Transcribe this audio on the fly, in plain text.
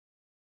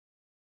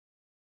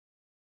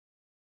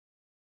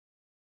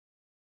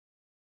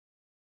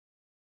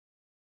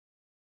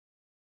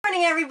Good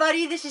morning,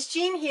 everybody. This is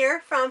Jean here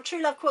from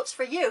Truelove Quilts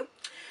for You.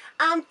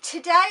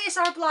 Today is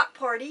our block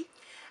party,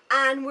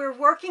 and we're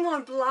working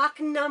on block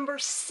number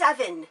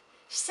 7.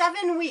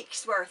 7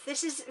 weeks worth.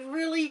 This is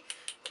really,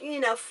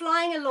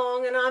 flying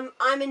along, and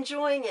I'm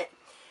enjoying it.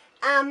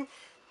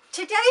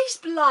 Today's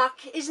block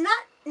is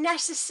not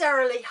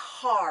necessarily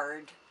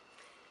hard,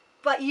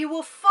 but you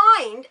will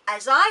find,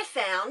 as I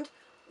found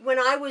when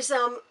I was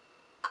I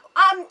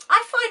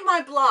find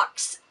my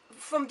blocks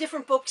from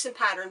different books and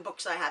pattern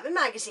books I have and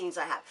magazines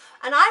I have,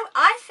 and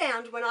I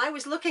found when I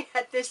was looking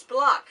at this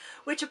block,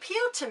 which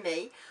appealed to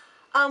me,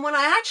 when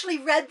I actually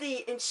read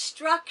the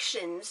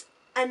instructions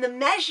and the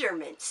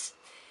measurements,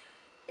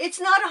 it's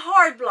not a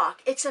hard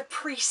block, it's a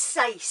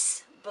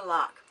precise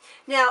block.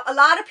 Now, a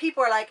lot of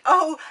people are like,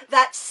 oh,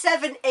 that's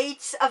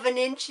 7/8 of an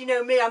inch. You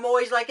know me, I'm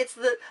always like, it's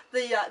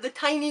the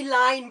tiny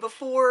line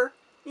before,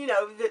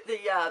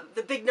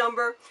 the big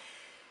number.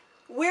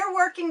 We're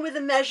working with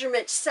a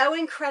measurement so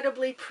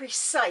incredibly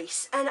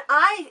precise, and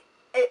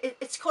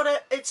it's called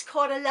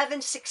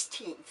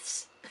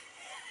 11/16.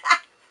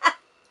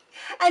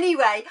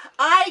 Anyway,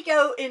 I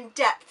go in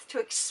depth to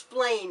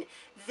explain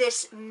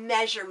this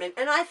measurement,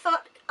 and I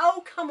thought,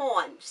 oh, come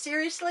on,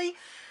 seriously?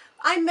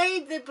 I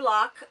made the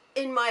block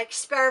in my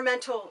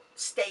experimental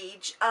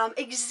stage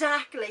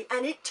exactly,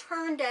 and it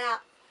turned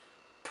out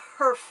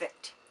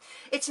perfect.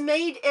 It's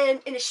made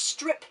in a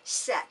strip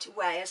set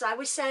way, as I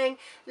was saying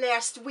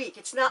last week.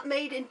 It's not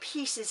made in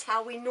pieces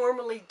how we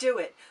normally do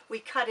it. We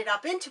cut it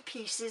up into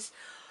pieces,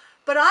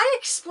 but I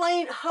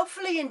explain,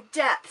 hopefully in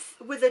depth,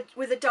 with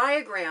a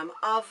diagram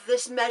of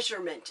this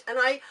measurement, and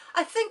I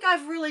think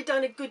I've really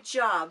done a good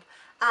job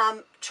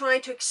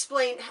trying to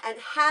explain and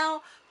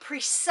how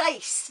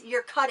precise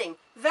you're cutting.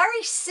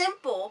 Very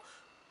simple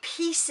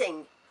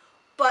piecing,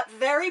 but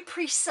very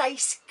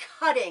precise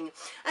cutting.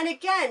 And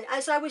again,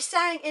 as I was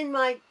saying in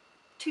my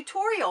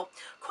tutorial,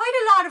 quite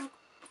a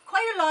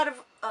lot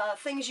of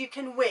things you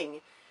can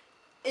wing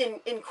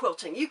in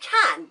quilting. You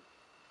can.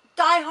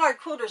 Die-hard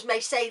quilters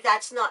may say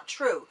that's not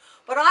true,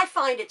 but I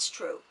find it's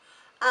true.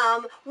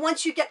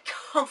 Once you get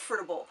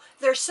comfortable,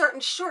 there are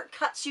certain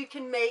shortcuts you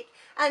can make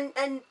and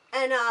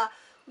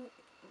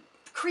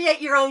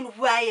create your own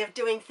way of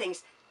doing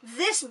things.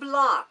 This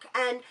block,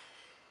 and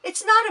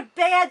it's not a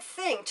bad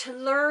thing to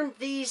learn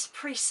these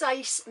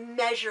precise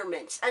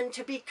measurements and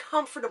to be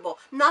comfortable.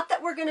 Not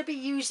that we're going to be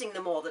using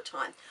them all the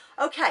time.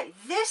 Okay,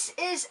 this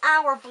is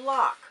our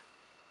block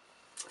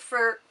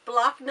for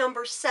block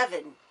number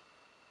 7.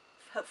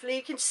 Hopefully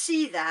you can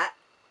see that.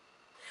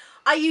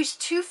 I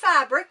used 2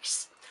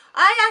 fabrics.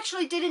 I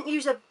actually didn't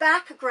use a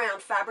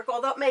background fabric,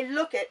 although it may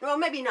look it. Well,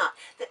 maybe not.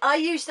 I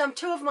used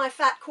 2 of my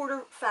fat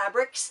quarter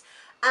fabrics.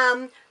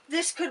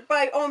 This could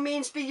by all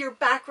means be your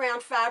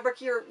background fabric,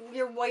 your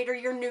white or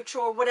your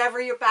neutral, or whatever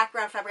your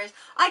background fabric is.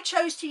 I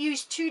chose to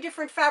use 2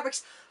 different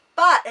fabrics,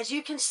 but as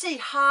you can see,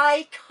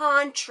 high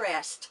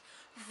contrast.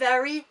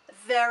 Very,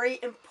 very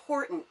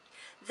important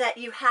that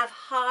you have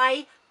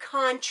high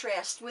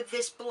contrast with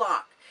this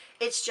block.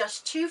 It's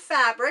just 2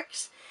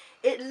 fabrics.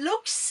 It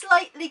looks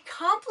slightly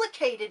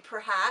complicated,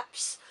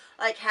 perhaps.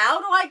 Like, how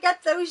do I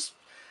get those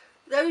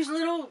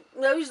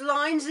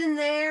lines in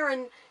there,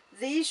 and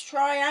these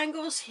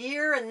triangles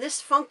here, and this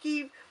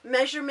funky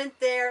measurement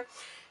there?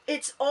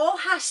 It's all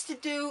has to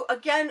do,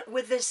 again,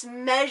 with this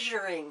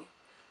measuring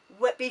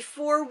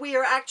before we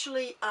are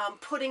actually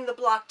putting the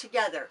block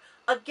together.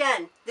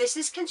 Again, this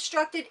is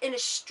constructed in a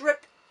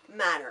strip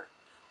manner,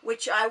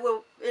 which I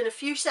will, in a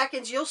few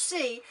seconds, you'll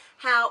see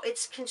how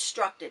it's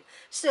constructed.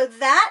 So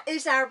that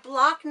is our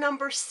block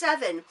number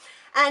 7.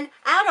 And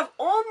out of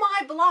all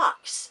my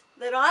blocks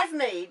that I've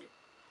made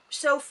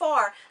so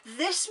far,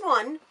 this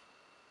one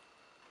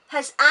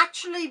has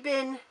actually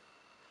been,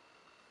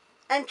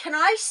 and can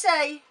I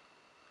say,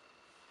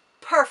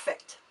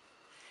 perfect.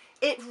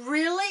 It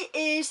really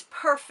is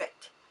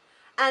perfect.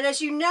 And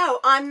as you know,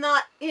 I'm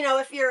not,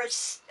 if you're a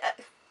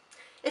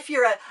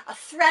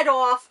thread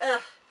off,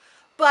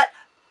 but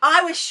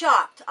I was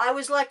shocked. I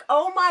was like,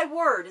 oh my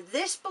word,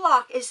 this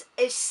block is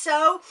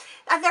so,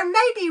 there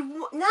may be,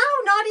 no,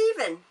 not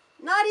even.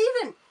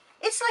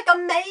 It's like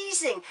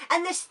amazing.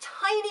 And this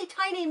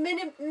tiny,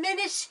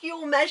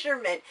 minuscule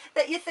measurement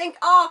that you think,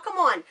 oh, come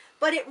on.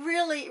 But it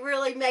really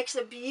makes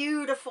a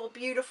beautiful,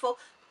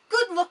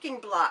 good looking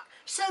block.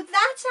 So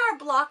that's our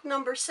block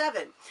number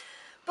 7.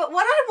 But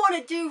what I want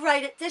to do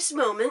right at this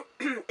moment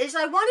is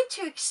I wanted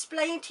to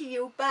explain to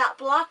you about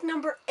block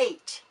number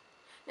 8.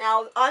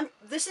 Now,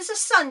 this is a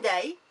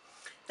Sunday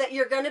that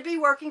you're going to be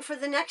working for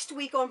the next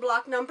week on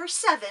block number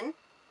 7.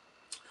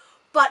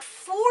 But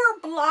for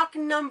block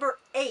number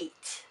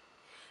 8,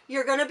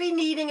 you're going to be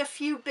needing a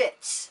few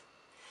bits.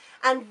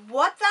 And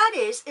what that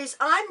is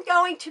I'm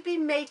going to be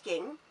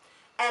making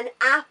an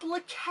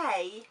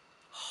applique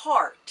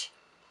heart.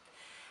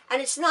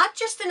 And it's not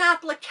just an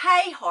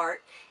applique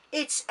heart,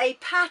 it's a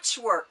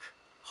patchwork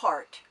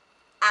heart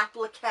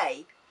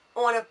applique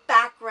on a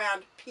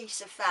background piece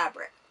of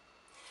fabric.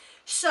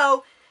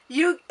 So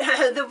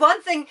the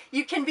one thing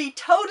you can be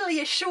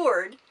totally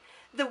assured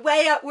the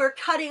way we're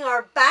cutting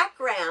our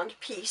background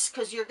piece,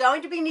 because you're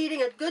going to be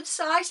needing a good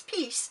size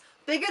piece,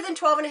 bigger than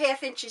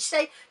 12.5 inches,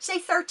 say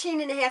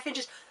 13.5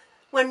 inches.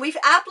 When we've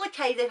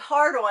appliqued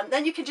hard on,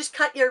 then you can just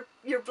cut your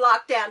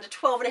block down to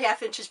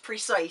 12.5 inches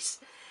precise.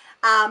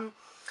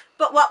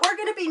 But what we're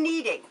going to be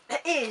needing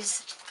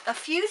is a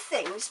few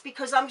things,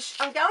 because I'm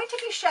going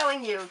to be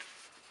showing you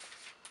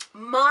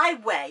my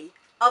way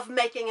of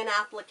making an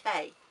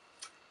applique.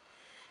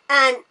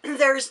 And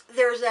there's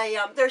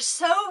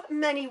so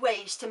many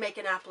ways to make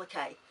an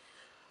applique.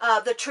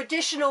 The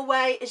traditional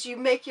way is you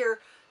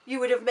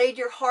would have made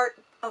your heart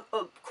a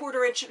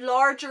 1/4 inch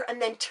larger and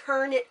then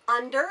turn it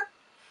under,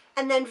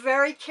 and then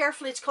very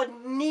carefully, it's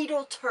called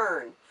needle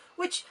turn,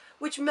 which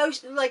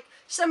most, like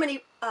so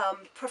many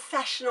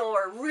professional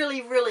or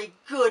really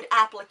good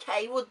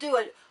applique will do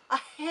a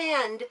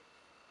hand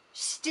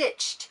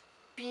stitched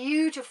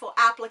beautiful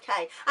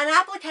applique. An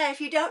applique,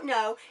 if you don't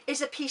know,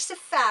 is a piece of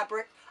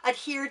fabric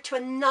adhered to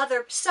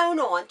another, sewn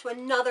on to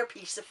another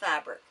piece of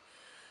fabric.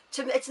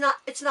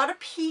 It's not a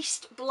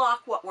pieced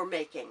block what we're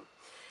making.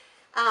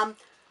 I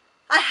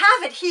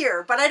have it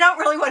here, but I don't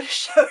really want to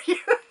show you.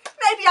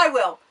 Maybe I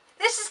will.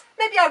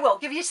 Maybe I will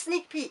give you a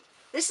sneak peek.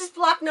 This is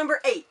block number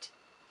 8.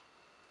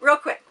 Real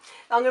quick,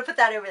 I'm going to put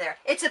that over there.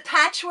 It's a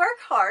patchwork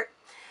heart.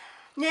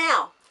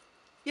 Now,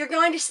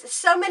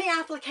 so many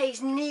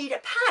appliques need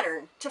a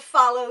pattern to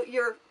follow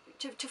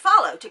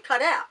to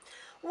cut out.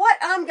 What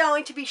I'm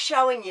going to be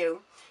showing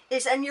you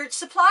is, and your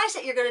supplies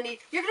that you're going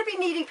to be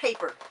needing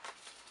paper.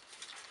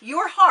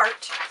 Your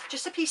heart,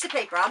 just a piece of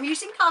paper. I'm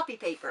using copy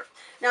paper.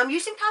 Now I'm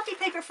using copy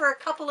paper for a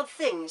couple of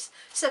things,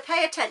 so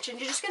pay attention.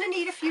 You're just going to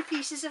need a few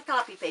pieces of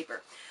copy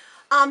paper.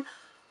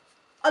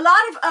 A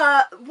lot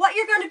of what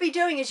you're going to be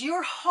doing is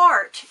your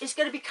heart is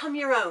going to become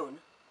your own.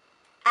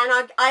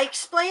 And I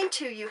explained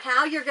to you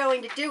how you're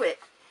going to do it.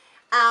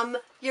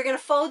 You're going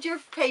to fold your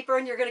paper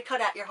and you're going to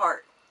cut out your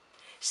heart.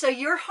 So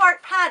your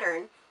heart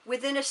pattern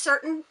within a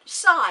certain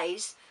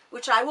size,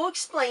 which I will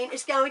explain,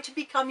 is going to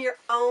become your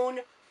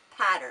own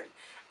pattern.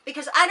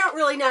 Because I don't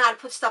really know how to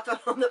put stuff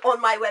on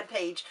my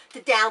webpage to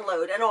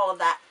download and all of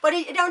that. But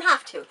you don't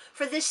have to.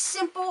 For this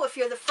simple, if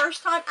you're the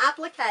first time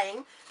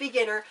appliquing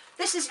beginner,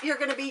 you're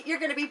going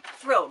to be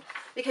thrilled,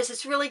 because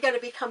it's really going to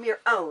become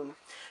your own.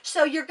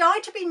 So you're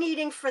going to be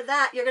needing, for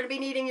that, you're going to be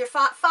needing your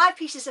 5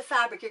 pieces of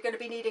fabric. You're going to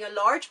be needing a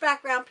large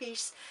background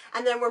piece,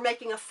 and then we're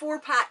making a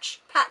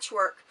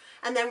 4-patchwork,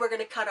 and then we're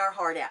going to cut our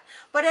heart out.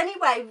 But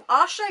anyway,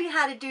 I'll show you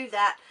how to do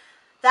that.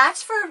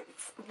 That's for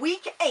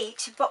week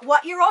 8, but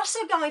what you're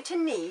also going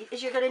to need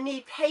is you're going to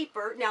need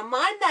paper. Now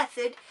my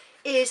method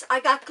is I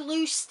got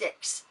glue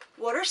sticks,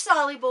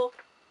 water-soluble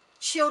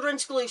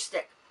children's glue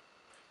stick.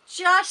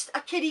 Just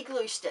a kitty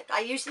glue stick. I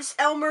use this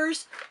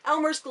Elmer's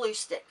glue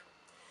stick.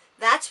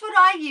 That's what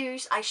I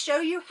use. I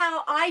show you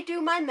how I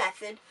do my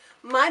method.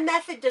 My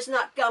method does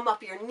not gum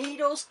up your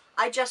needles.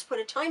 I just put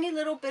a tiny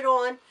little bit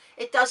on.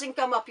 It doesn't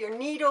gum up your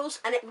needles,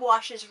 and it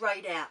washes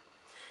right out.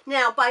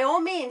 Now, by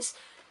all means,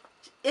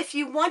 if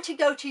you want to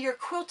go to your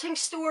quilting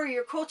store,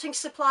 your quilting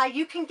supply,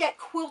 you can get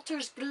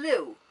quilter's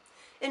glue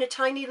in a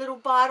tiny little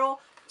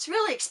bottle. It's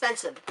really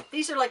expensive.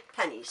 These are like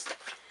pennies.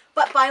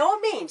 But by all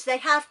means, they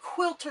have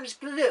quilter's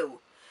glue.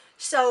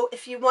 So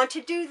if you want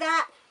to do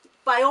that,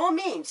 by all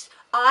means,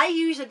 I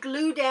use a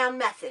glue down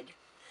method.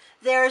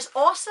 There's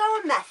also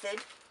a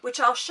method, which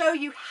I'll show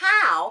you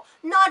how,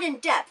 not in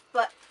depth,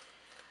 but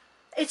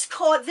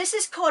this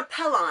is called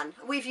Pellon.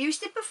 We've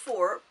used it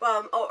before,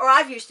 or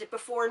I've used it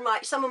before in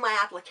some of my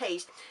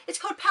appliques. It's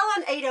called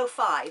Pellon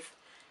 805.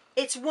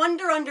 It's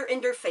Wonder Under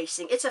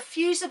Interfacing. It's a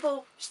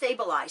fusible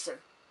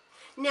stabilizer.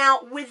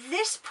 Now, with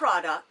this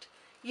product,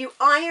 you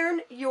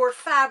iron your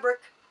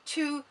fabric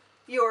to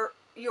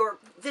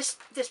this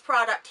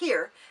product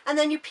here, and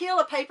then you peel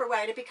a paper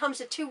away, and it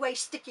becomes a 2-way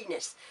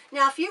stickiness.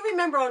 Now, if you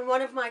remember, on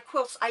one of my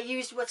quilts, I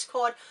used what's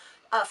called,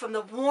 from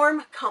the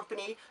Warm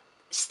Company,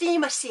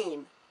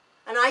 Steam-A-Seam.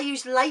 And I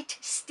use light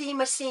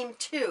Steam-A-Seam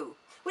 2,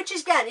 which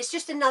is, again, it's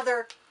just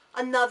another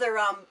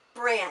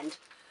brand.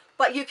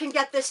 But you can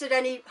get this at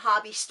any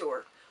hobby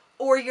store,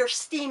 or your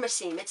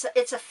Steam-A-Seam.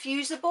 It's a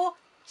fusible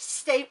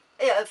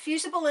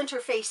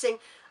interfacing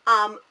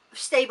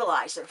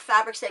stabilizer,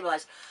 fabric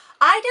stabilizer.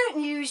 I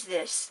don't use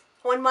this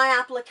on my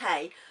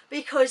applique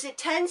because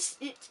even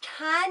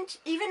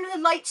the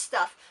light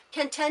stuff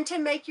can tend to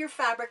make your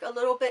fabric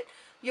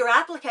your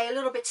applique a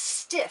little bit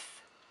stiff.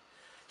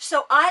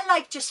 So I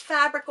like just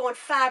fabric on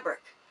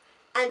fabric,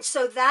 and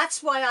so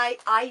that's why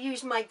I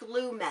use my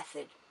glue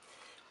method.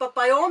 But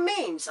by all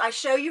means, I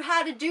show you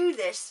how to do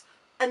this,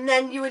 and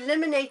then you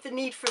eliminate the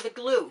need for the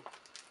glue.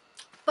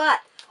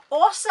 But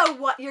also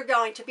what you're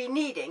going to be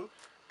needing,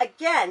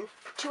 again,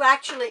 to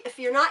actually, if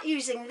you're not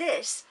using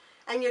this,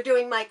 and you're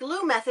doing my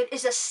glue method,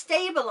 is a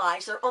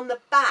stabilizer on the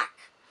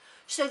back.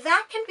 So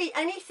that can be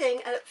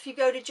anything. If you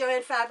go to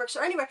Joann Fabrics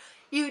or anywhere,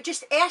 you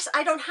just ask,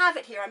 I don't have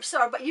it here, I'm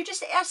sorry, but you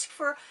just ask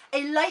for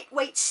a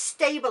lightweight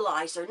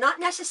stabilizer, not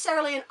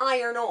necessarily an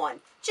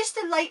iron-on, just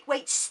a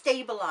lightweight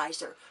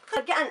stabilizer.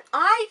 Again,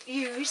 I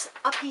use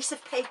a piece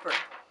of paper.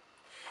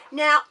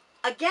 Now,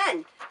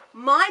 again,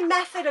 My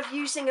method of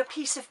using a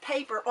piece of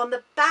paper on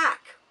the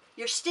back,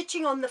 you're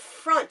stitching on the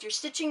front, you're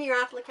stitching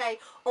your applique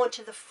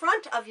onto the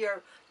front of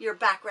your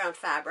background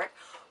fabric,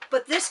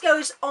 but this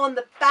goes on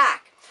the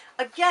back.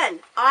 Again,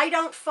 I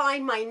don't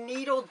find my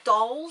needle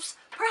dulls.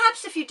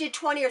 Perhaps if you did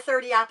 20 or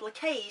 30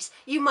 appliques,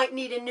 you might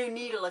need a new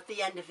needle at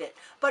the end of it.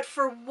 But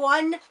for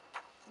one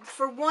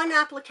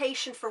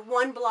application, for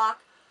one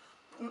block,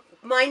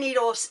 my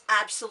needle is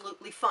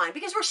absolutely fine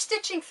because we're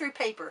stitching through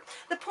paper.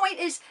 The point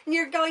is, and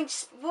you're going,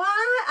 what?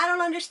 I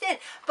don't understand.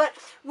 But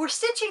we're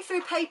stitching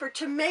through paper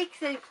to make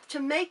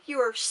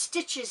your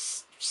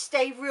stitches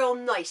stay real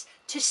nice,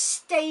 to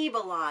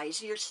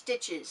stabilize your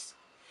stitches,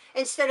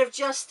 instead of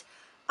just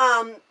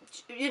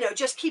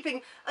just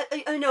keeping,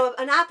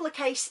 an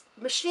applique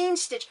machine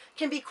stitch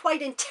can be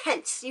quite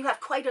intense. You have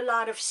quite a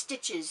lot of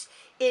stitches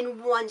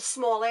in one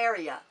small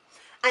area.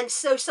 And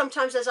so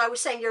sometimes, as I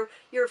was saying, your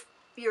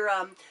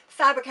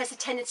fabric has a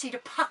tendency to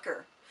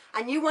pucker,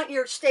 and you want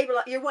your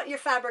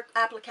fabric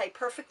applique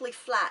perfectly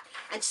flat,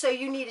 and so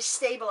you need a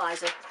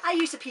stabilizer. I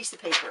use a piece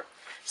of paper.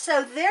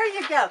 So there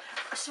you go.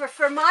 So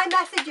for my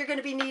method, you're going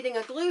to be needing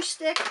a glue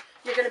stick.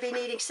 You're going to be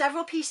needing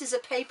several pieces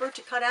of paper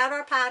to cut out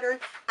our pattern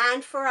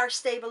and for our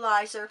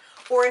stabilizer.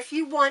 Or if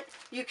you want,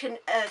 you can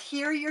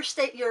adhere your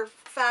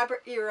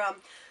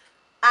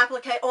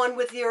applique on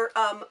with your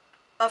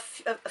a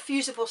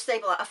fusible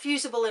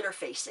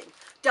interfacing,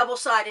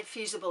 double-sided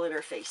fusible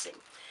interfacing.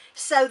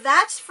 So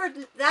that's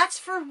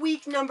for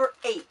week number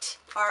 8,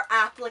 our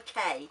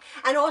applique.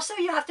 And also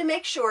you have to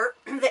make sure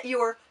that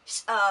your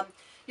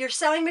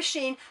sewing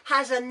machine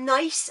has a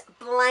nice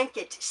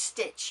blanket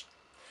stitch.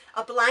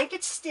 A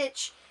blanket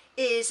stitch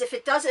is, if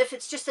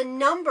it's just a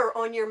number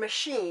on your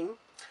machine,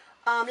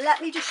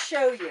 let me just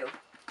show you.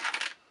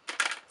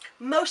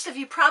 Most of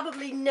you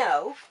probably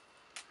know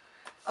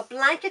a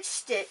blanket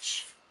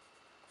stitch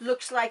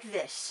looks like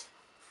this.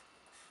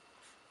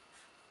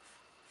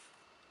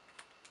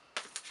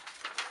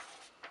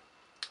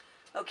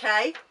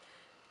 Okay,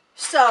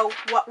 so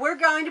what we're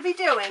going to be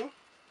doing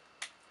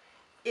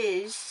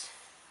is,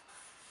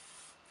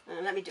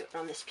 let me do it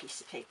on this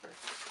piece of paper.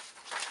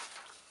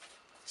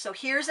 So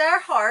here's our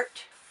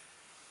heart.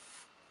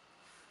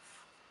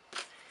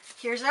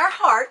 Here's our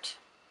heart.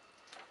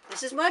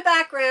 This is my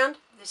background.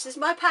 This is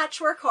my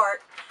patchwork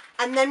heart.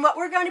 And then what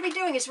we're going to be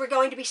doing is we're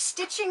going to be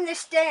stitching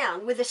this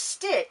down with a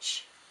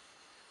stitch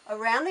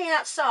around the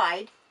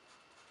outside.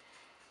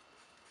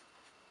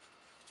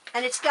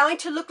 And it's going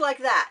to look like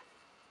that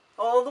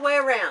all the way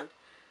around.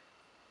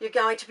 You're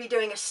going to be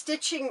doing a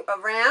stitching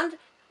around.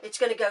 It's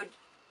going to go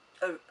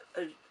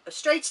a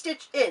straight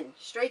stitch in,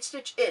 straight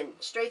stitch in,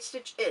 straight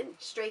stitch in,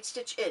 straight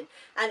stitch in.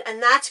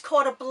 And that's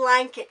called a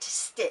blanket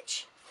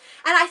stitch.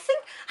 And I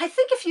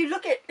think if you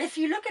look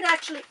at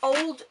actually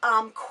old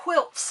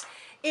quilts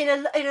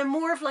in a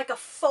more of like a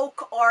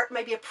folk art,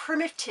 maybe a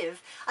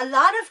primitive, a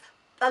lot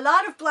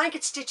of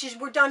blanket stitches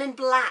were done in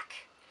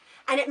black,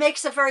 and it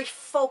makes a very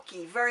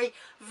folky, very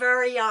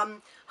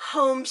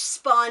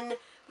homespun,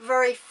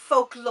 very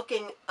folk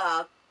looking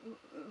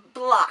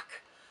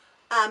block,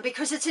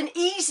 because it's an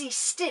easy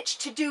stitch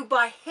to do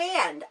by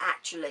hand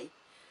actually.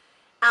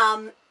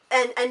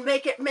 And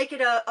make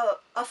it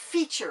a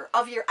feature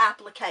of your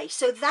applique.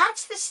 So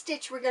that's the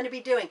stitch we're going to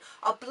be doing,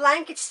 a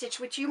blanket stitch,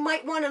 which you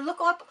might want to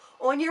look up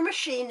on your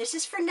machine. This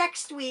is for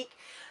next week,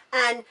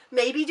 and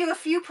maybe do a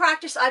few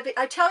practice.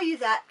 I tell you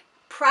that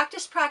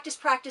practice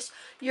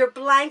your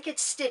blanket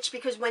stitch,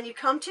 because when you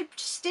come to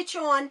stitch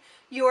on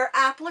your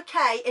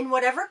applique in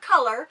whatever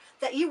color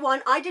that you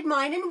want, I did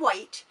mine in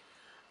white,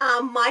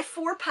 my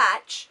 4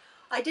 patch.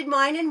 I did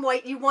mine in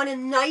white. You want a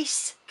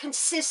nice,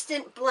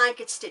 consistent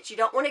blanket stitch. You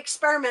don't want to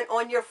experiment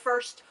on your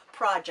first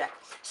project.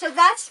 So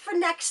that's for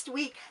next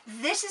week.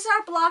 This is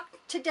our block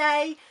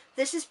today.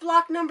 This is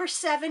block number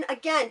 7.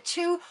 Again,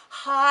 2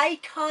 high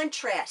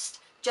contrast.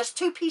 Just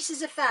 2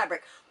 pieces of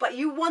fabric, but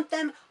you want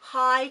them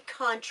high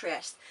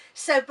contrast.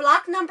 So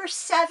block number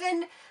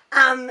 7,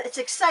 it's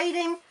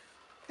exciting.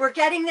 We're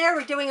getting there.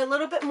 We're doing a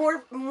little bit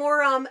more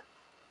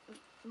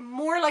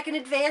like an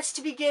advanced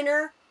to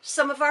beginner.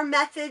 Some of our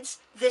methods,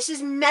 this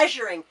is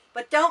measuring,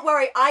 but don't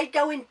worry, I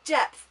go in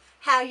depth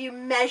how you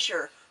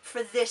measure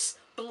for this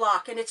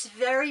block, and it's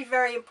very,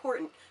 very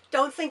important.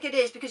 Don't think it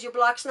is, because your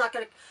block's not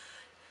going to,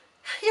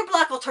 your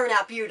block will turn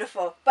out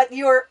beautiful, but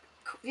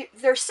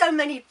there's so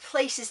many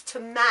places to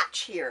match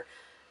here.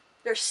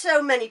 There's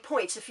so many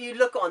points. If you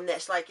look on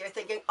this, like you're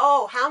thinking,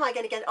 oh, how am I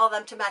going to get all of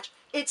them to match?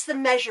 It's the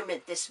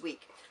measurement this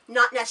week,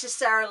 not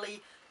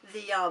necessarily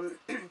the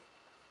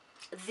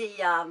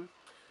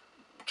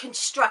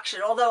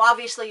construction, although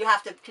obviously you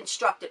have to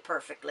construct it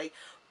perfectly,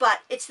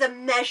 but it's the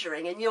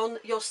measuring, and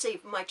you'll see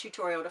my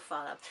tutorial to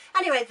follow.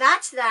 Anyway,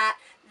 that's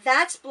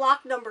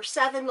block number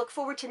 7. Look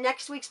forward to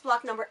next week's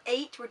block number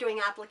 8. We're doing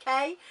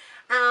applique,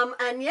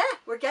 and yeah,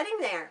 we're getting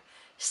there.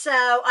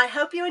 So I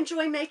hope you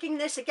enjoy making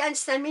this. Again,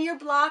 send me your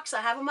blocks.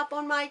 I have them up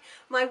on my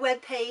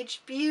web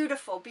page.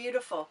 Beautiful,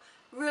 beautiful.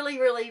 Really,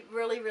 really,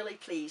 really, really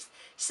pleased.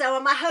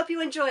 So I hope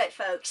you enjoy it,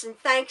 folks, and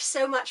thanks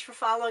so much for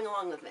following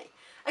along with me.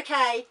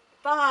 Okay,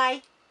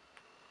 bye.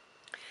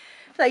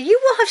 You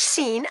will have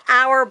seen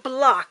our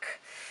block.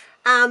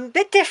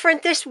 Bit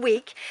different this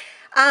week,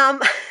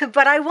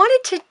 but I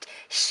wanted to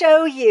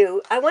show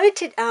you, I wanted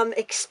to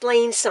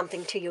explain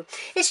something to you.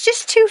 It's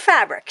just two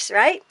fabrics,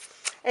 right?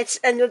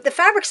 And the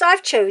fabrics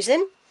I've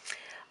chosen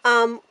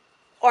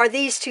are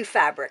these two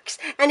fabrics.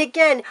 And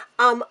again,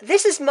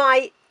 this is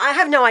I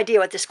have no idea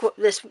what this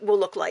will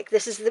look like.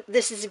 This is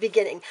the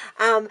beginning.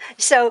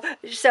 So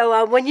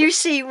when you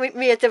see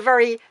me at the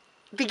very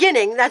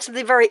beginning, that's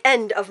the very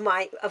end of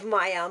my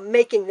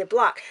making the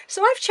block.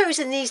 So I've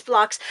chosen these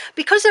blocks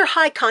because they're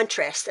high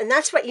contrast, and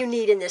that's what you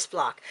need in this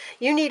block.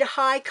 You need a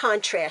high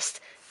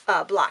contrast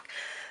block.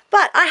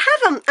 But I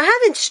have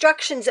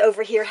instructions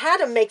over here how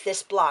to make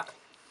this block,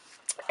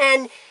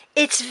 and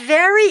it's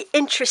very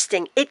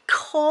interesting. It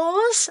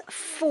calls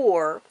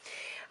for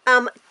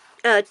 2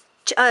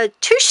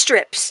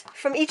 strips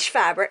from each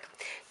fabric,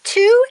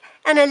 2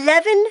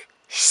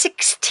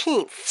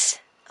 11/16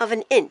 of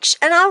an inch.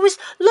 And I was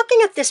looking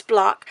at this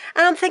block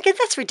and I'm thinking,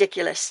 that's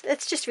ridiculous.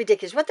 It's just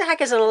ridiculous. What the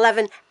heck is an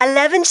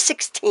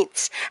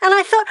 11/16? And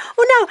I thought,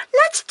 oh no,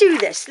 let's do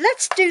this.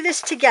 Let's do this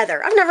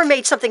together. I've never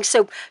made something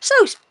so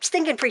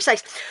stinking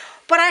precise.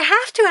 But I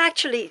have to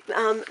actually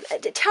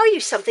tell you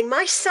something.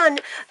 My son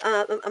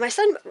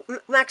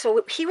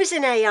Maxwell, he was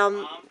in a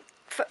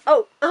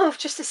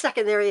just a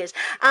second, there he is.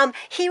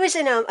 He was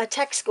in a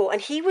tech school,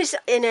 and he was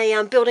in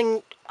a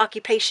building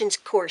occupations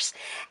course,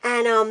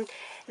 and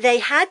they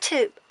had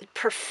to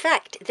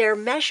perfect their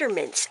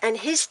measurements, and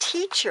his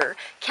teacher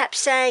kept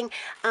saying,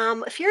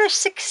 if you're a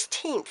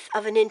 1/16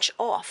 of an inch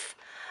off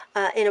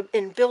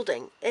in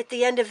building, at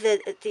the end of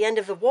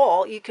the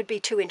wall, you could be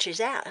 2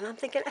 inches out. And I'm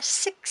thinking, a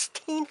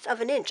 1/16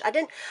 of an inch. I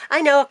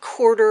know a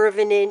 1/4 of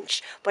an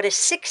inch, but a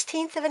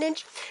 1/16 of an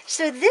inch.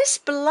 So this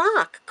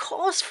block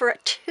calls for a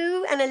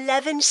 2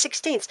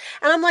 11/16.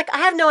 And I'm like, I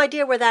have no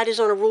idea where that is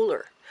on a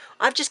ruler.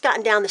 I've just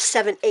gotten down to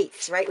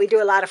 7/8, right? We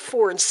do a lot of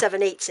 4 and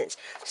 7/8.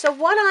 So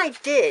what I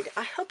did,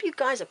 I hope you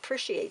guys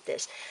appreciate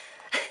this.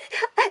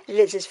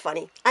 This is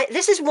funny.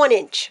 This is 1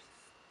 inch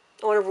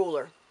on a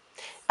ruler.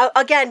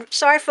 Again,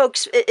 sorry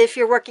folks if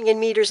you're working in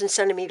meters and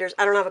centimeters.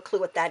 I don't have a clue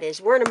what that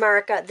is. We're in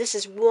America. This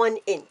is 1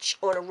 inch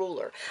on a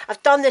ruler.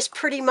 I've done this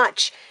pretty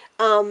much.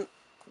 I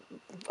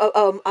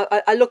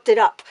looked it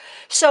up.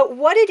 So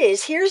what it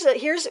is,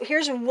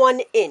 here's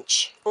 1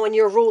 inch on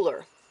your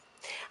ruler.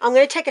 I'm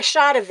going to take a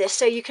shot of this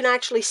so you can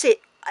actually see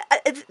it.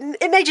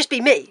 It may just be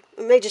me.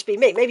 It may just be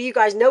me. Maybe you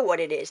guys know what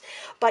it is.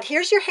 But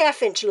here's your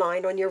 1/2 inch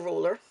line on your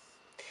ruler.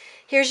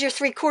 Here's your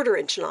 3/4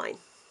 inch line.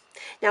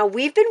 Now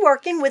we've been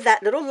working with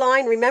that little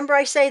line. Remember,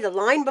 I say the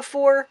line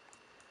before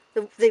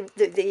the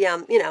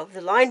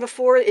line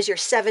before is your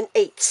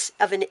 7/8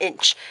 of an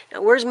inch.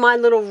 Now where's my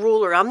little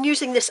ruler? I'm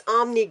using this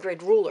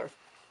OmniGrid ruler.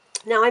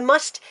 Now I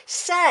must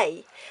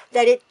say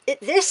that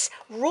this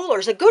ruler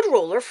is a good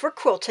ruler for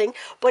quilting,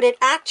 but it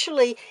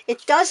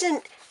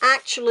doesn't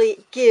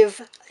actually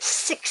give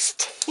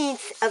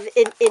 1/16 of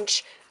an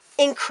inch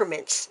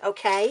increments,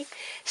 okay?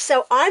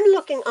 So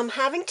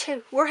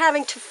we're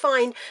having to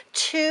find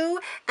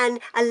 2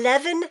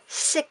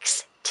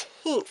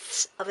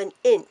 11/16 of an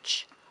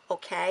inch,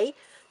 okay?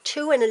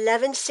 2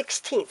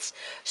 11/16.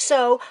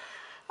 So,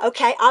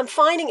 okay, I'm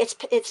finding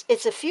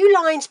it's a few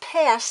lines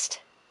past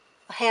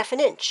 1/2 an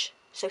inch.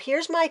 So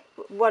here's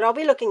what I'll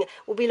be looking at.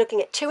 We'll be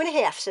looking at 2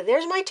 1/2. So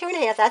there's my 2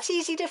 1/2. That's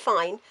easy to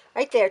find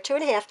right there, 2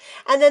 1/2.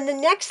 And then the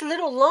next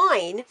little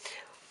line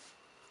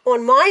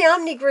on my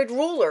OmniGrid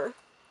ruler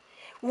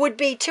would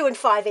be 2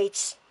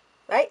 5/8,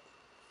 right?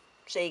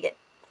 So you get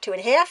 2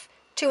 1/2,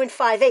 2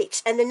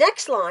 5/8. And the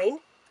next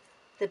line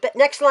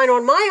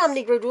on my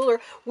OmniGrid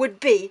ruler would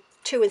be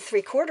 2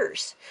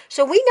 3/4.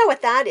 So we know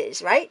what that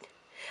is, right?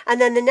 And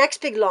then the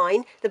next big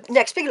line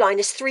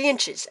is 3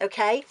 inches,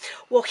 okay?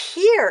 Well,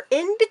 here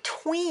in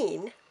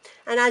between,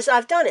 and as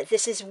I've done it,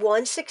 this is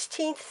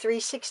 1/16,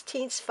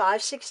 3/16,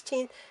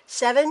 5/16,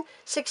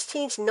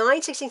 7/16,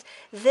 9/16.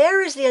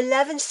 There is the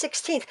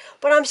 11/16.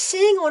 But I'm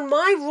seeing on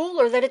my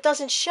ruler that it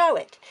doesn't show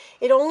it.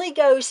 It only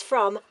goes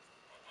from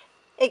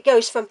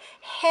 1/2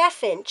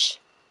 inch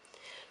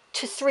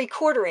to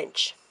 3/4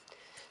 inch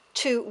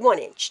to 1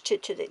 inch to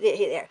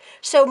there.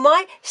 So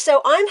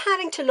I'm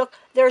having to look.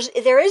 There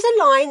is a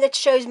line that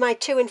shows my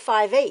 2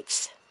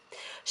 5/8.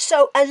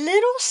 So a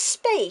little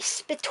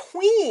space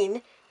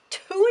between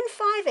 2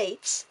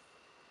 5/8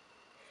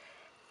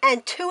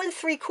 and 2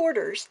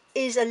 3/4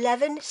 is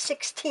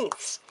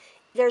 11/16.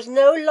 There's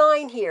no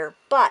line here,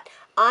 but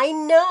I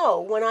know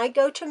when I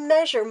go to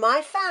measure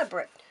my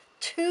fabric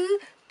to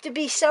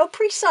be so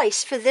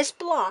precise for this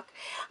block,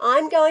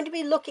 I'm going to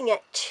be looking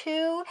at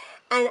 2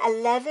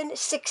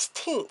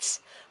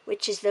 11/16,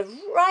 which is the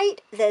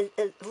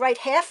right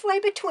halfway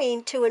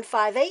between 2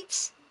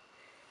 5/8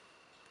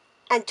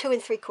 and 2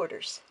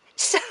 3/4.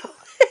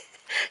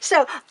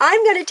 So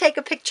I'm going to take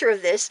a picture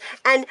of this,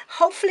 and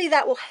hopefully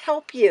that will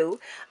help you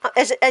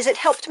as it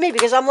helped me,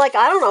 because I'm like,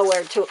 I don't know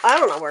where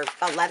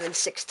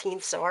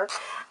 11/16 are.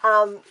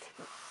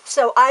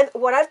 So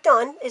what I've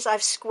done is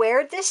I've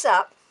squared this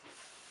up.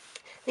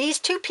 These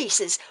two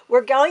pieces,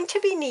 we're going to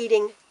be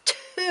needing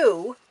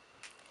 2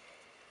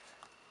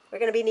 we're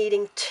going to be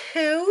needing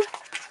two,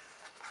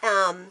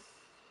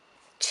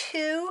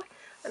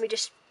 let me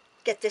just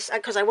get this,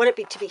 because I want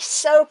it to be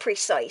so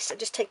precise. So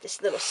just take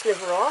this little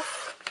sliver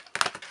off.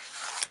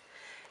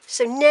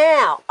 So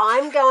now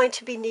I'm going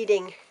to be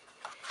needing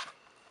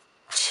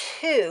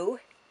 2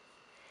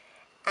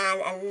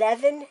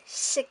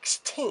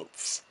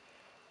 11/16,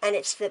 and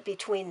it's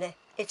between the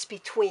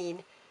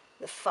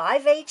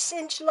 5/8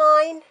 inch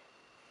line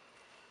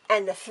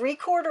and the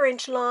 3/4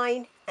 inch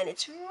line, and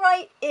it's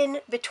right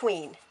in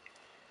between,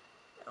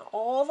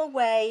 all the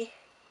way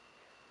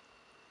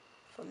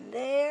from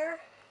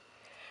there.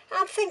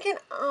 I'm thinking,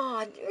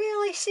 oh,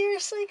 really,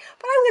 seriously?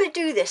 But I'm going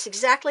to do this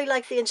exactly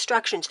like the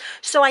instructions.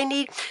 So I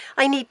need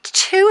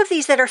 2 of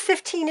these that are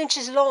 15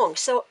 inches long.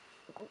 So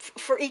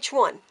for each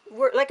one,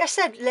 like I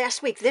said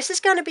last week, this is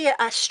going to be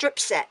a strip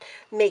set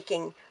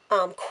making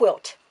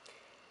quilt.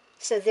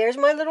 So there's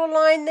my little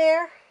line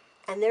there,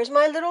 and there's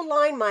my little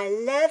line, my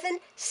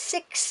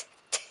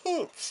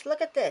 11/16.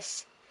 Look at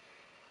this.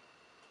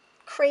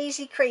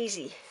 Crazy,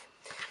 crazy.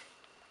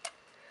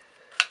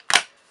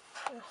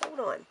 Hold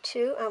on,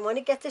 2, I want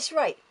to get this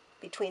right.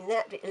 Between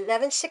that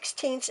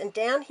 11/16 and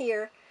down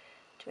here,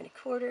 2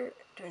 1/4,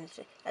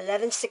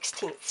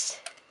 11/16.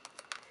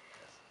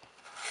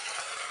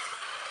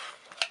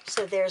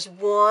 So there's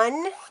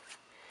 1.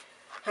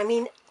 I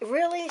mean,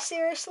 really,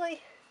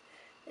 seriously?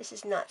 This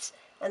is nuts.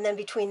 And then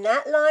between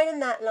that line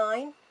and that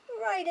line,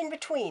 right in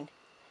between.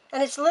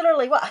 And it's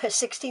literally, what,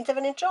 1/16 of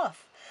an inch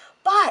off.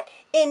 But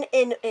in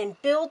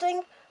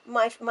building,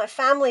 my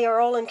family are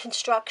all in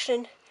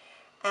construction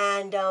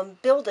and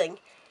building,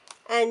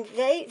 and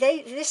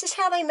this is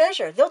how they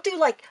measure. They'll do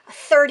like a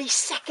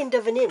 32nd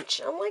of an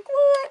inch. I'm like,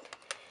 what?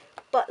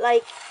 But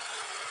like,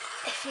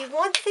 if you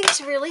want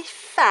things really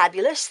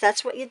fabulous,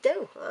 that's what you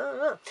do. I don't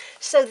know.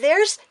 So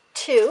there's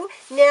 2.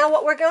 Now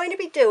what we're going to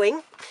be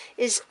doing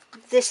is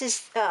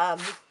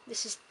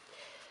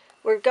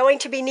we're going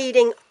to be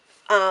needing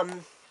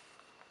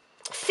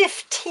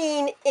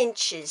 15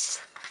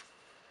 inches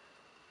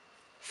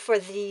for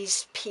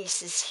these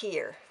pieces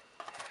here.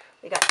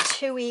 We got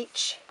 2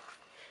 each.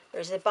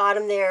 There's the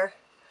bottom there.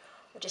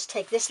 I'll just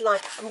take this line.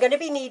 I'm going to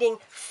be needing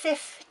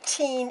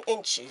 15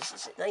 inches.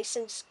 Is it nice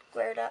and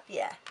squared up?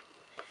 Yeah.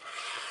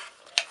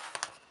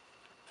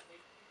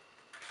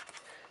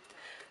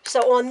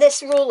 So on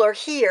this ruler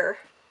here,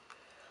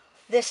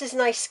 this is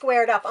nice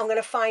squared up. I'm going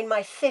to find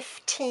my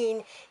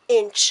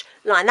 15-inch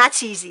line.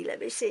 That's easy.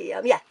 Let me see.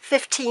 Yeah,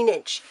 15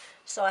 inch.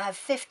 So I have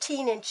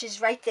 15 inches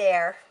right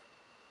there.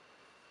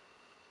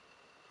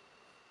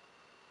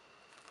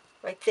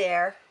 Right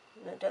there.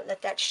 No, don't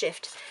let that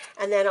shift.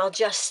 And then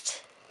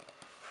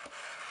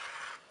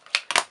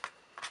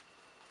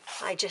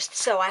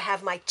so I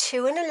have my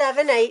 2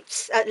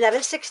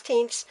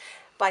 11/16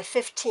 by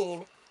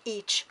 15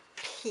 each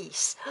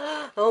piece.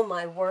 Oh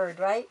my word,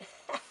 right?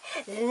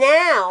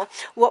 Now,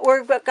 what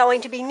we're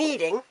going to be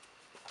needing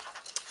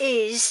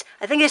is,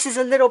 I think this is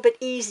a little bit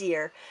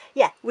easier.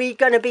 Yeah, we're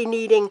going to be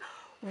needing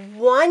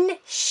 1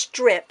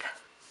 strip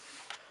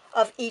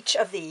of each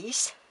of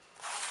these.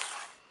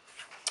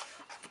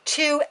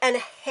 2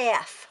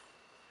 1/2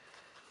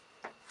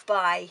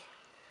 by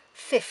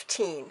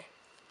 15.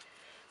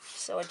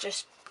 So I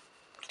just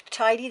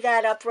tidy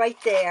that up right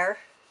there.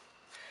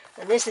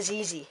 And this is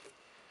easy.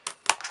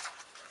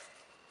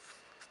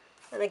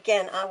 And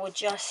again, I'll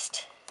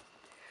just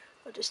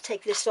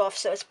take this off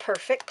so it's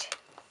perfect.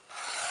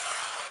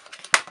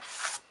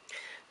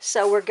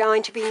 So we're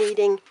going to be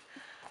needing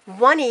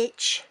 1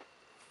 each,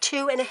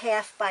 2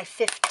 1/2 by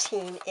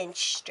 15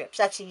 inch strips.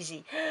 That's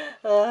easy.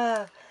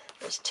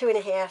 There's 2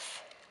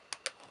 1/2.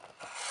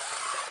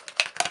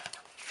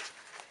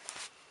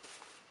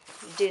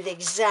 Do the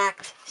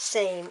exact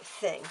same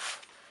thing.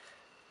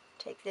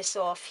 Take this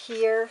off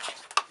here.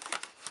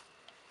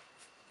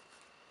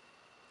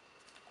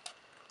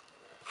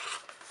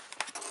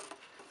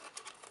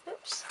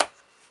 Oops.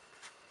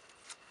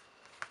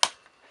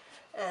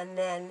 And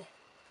then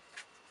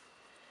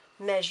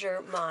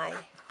measure my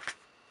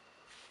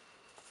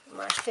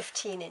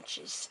 15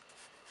 inches.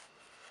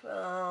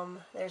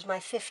 There's my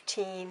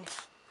 15,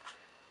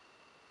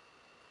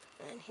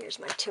 and here's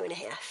my 2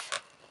 1/2.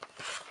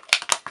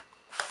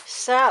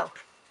 So,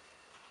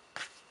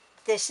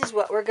 this is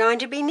what we're going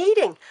to be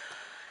needing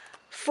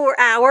for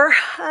our,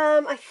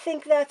 I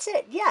think that's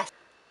it, yes.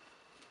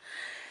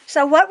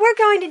 So what we're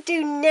going to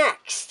do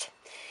next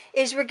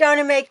is we're going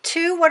to make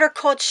 2 what are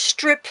called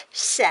strip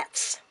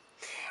sets.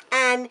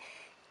 And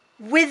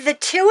with the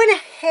 2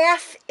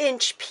 1/2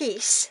 inch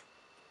piece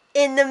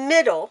in the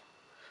middle,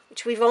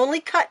 which we've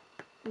only cut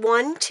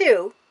 1,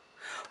 2,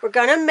 we're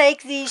going to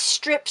make these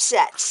strip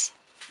sets.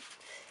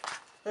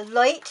 The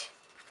light,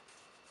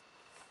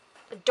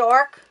 the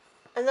dark,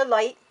 and the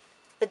light,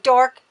 the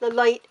dark, the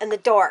light, and the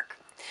dark.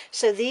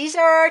 So these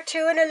are our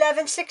 2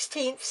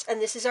 11/16,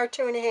 and this is our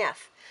 2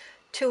 1/2.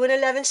 2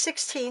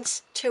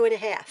 11/16, 2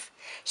 1/2.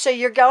 So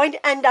you're going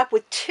to end up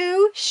with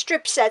 2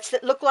 strip sets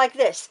that look like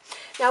this.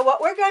 Now what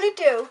we're going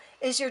to do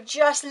is you're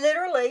just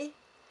literally,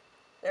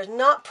 there's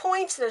not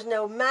points, there's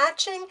no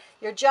matching,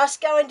 you're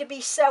just going to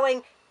be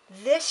sewing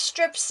this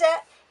strip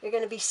set, you're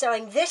going to be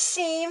sewing this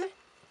seam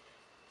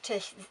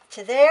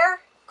to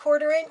there,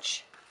 1/4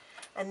 inch,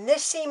 and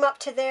this seam up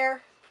to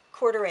there,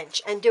 1/4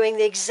 inch, and doing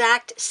the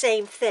exact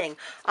same thing.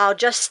 I'll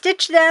just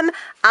stitch them,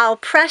 I'll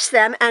press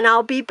them, and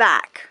I'll be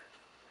back.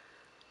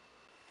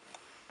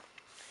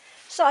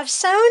 So I've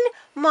sewn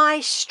my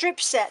strip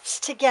sets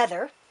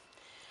together,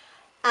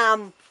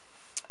 and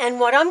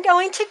what I'm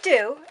going to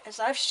do, as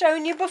I've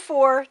shown you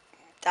before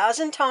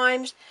 1,000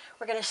 times,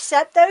 we're going to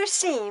set those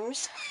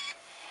seams.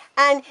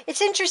 And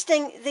it's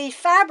interesting, the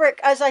fabric,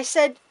 as I've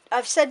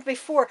said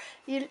before,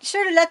 you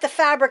sort of let the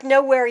fabric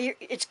know where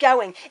it's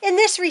going. In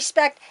this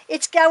respect,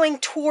 it's going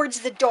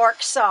towards the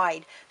dark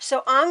side.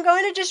 So I'm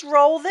going to just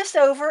roll this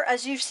over,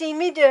 as you've seen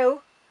me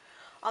do.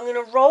 I'm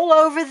going to roll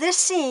over this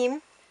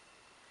seam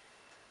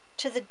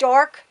to the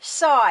dark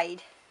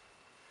side,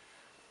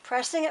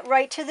 pressing it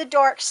right to the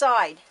dark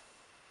side.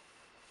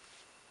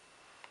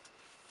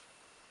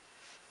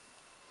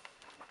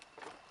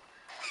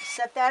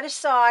 Set that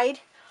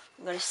aside.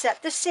 I'm going to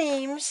set the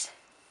seams.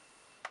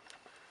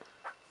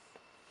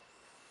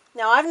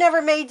 Now, I've never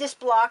made this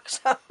block,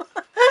 so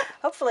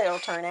hopefully it'll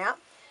turn out.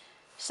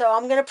 So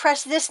I'm going to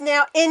press this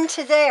now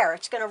into there.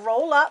 It's going to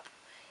roll up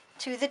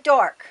to the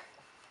dark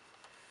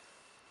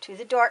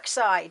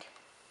side.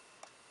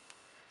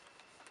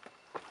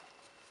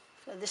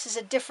 So this is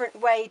a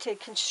different way to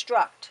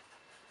construct.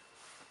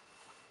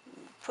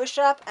 Push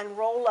up and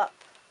roll up.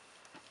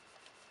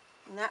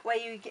 And that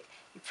way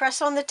you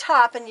press on the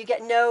top and you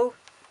get no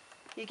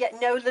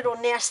little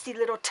nasty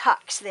little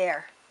tucks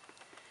there.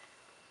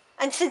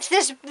 And since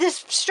this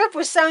strip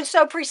was sewn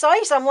so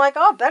precise, I'm like,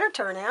 oh, it better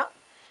turn out.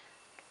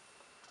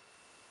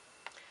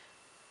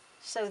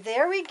 So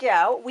there we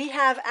go. We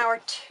have our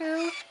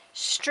 2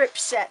 strip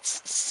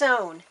sets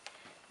sewn.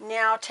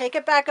 Now take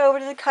it back over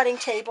to the cutting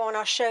table and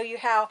I'll show you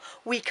how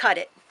we cut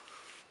it.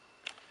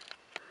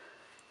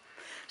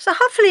 So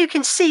hopefully you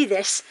can see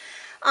this.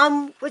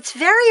 It's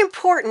very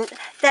important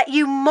that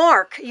you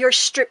mark your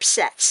strip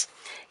sets.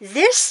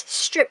 This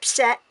strip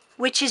set,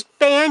 which is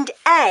band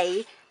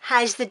A,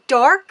 has the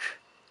dark,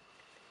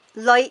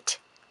 light,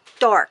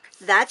 dark.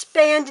 That's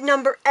band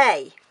number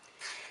A.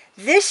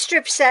 This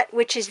strip set,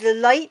 which is the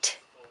light,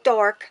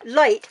 dark,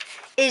 light,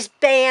 is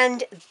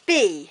band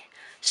B.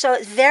 So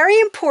it's very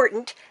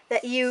important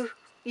that you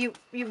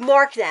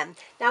mark them.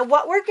 Now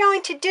what we're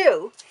going to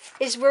do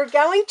is we're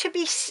going to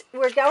be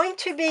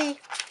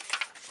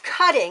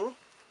cutting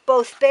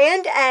both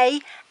band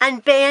A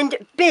and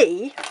band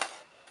B.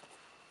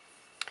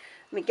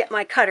 Let me get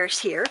my cutters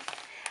here.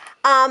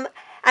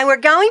 And we're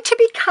going to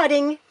be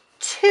cutting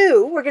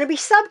 2. We're going to be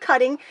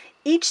subcutting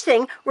each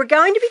thing. We're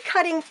going to be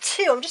cutting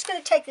 2. I'm just going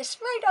to take this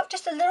right up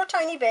just a little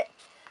tiny bit,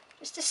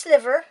 just a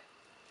sliver.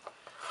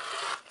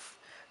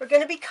 We're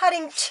going to be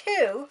cutting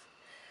 2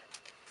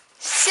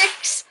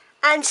 6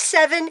 and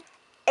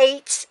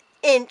 7/8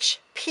 inch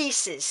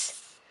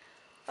pieces.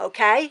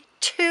 Okay?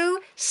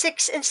 2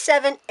 6 and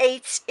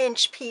 7/8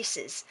 inch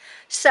pieces.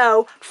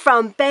 So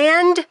from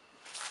band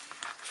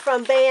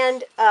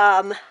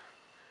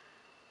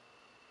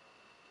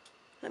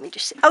let me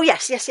just see. Oh,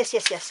 yes.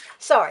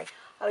 Sorry,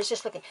 I was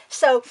just looking.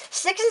 So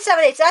 6 and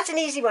 7/8, that's an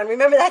easy one.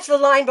 Remember, that's the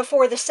line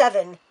before the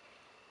 7.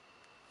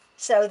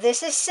 So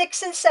this is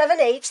 6 and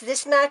 7/8.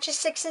 This matches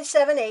 6 and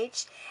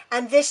 7/8.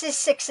 And this is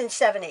 6 and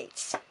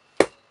 7/8.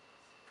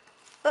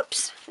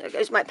 Oops, there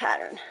goes my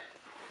pattern.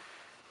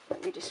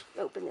 Let me just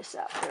open this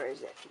up. Where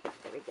is it?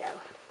 There we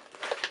go.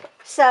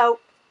 So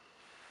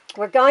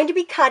we're going to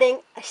be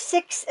cutting a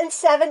 6 and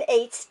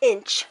 7/8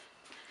 inch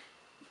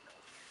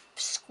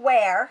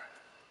square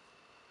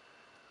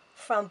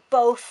from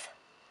both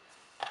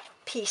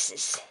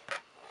pieces.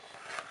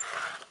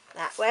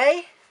 That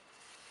way.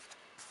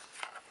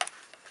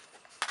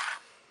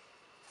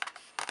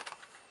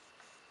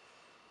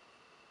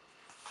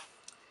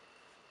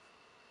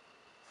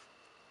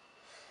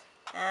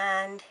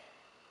 And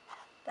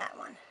that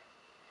one.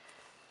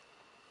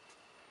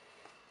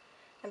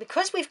 And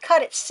because we've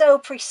cut it so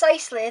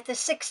precisely at the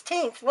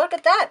 16th, look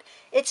at that.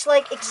 It's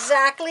like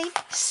exactly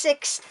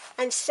 6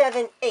 and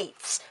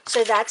 7/8.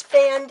 So that's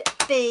band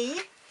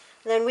B.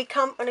 And then we're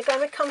going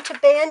to come to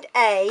band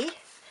A.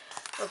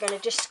 We're going to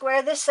just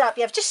square this up.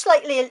 You have just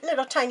slightly a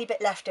little tiny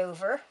bit left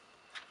over.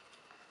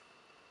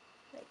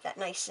 Make that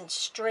nice and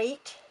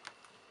straight.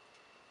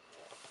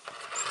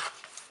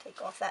 Take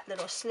off that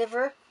little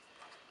sliver.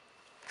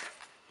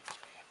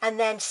 And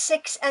then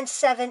 6 and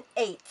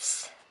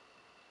 7/8,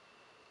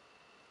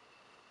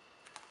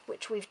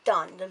 which we've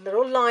done. The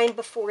little line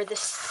before the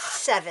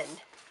 7.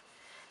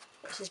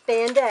 This is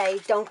band A.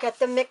 Don't get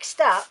them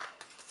mixed up.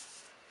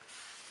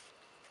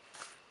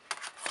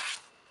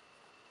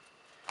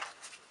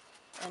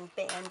 And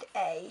band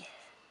A.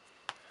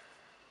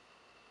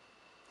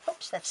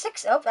 Oops, that's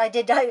 6. Oh, I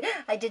did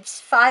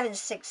 5 and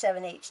 6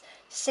 7/8.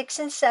 6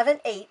 and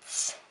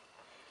 7/8.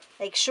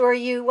 Make sure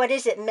you,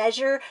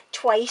 measure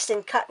twice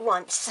and cut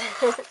once.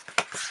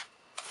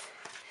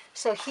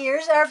 So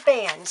here's our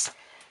bands.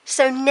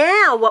 So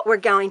now what we're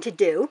going to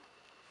do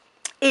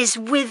is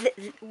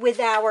with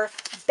our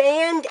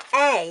band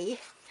A,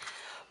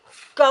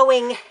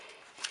 going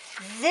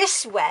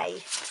this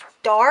way,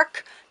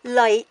 dark,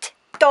 light,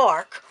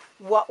 dark,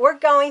 what we're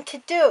going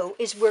to do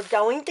is we're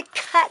going to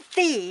cut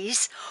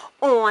these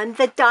on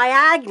the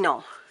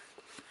diagonal.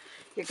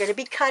 You're going to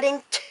be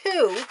cutting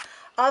 2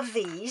 of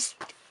these,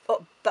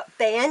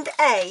 band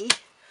A,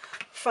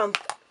 from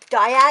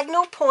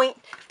diagonal point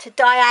to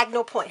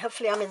diagonal point.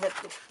 Hopefully I'm in the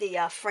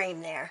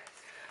frame there.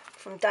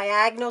 From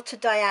diagonal to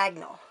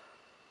diagonal.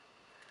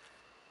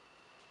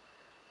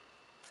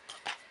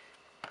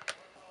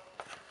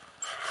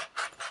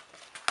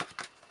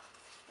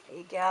 There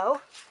you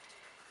go.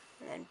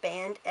 And then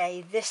band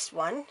A, this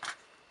one.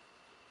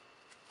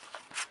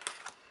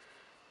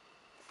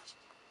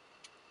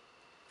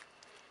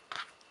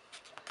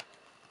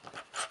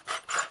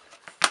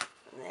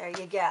 And there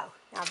you go.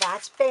 Now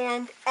that's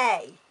band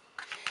A.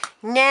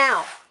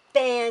 Now,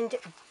 band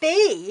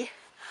B,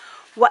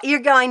 what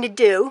you're going to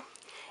do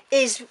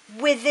is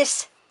with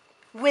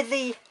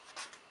the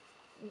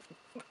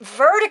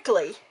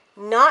vertically,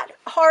 not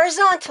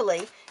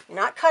horizontally, you're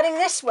not cutting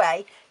this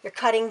way, you're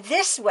cutting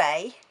this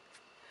way,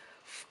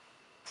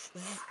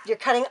 you're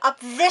cutting up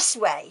this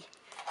way.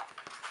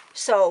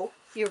 So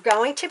you're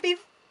going to be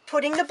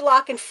putting the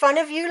block in front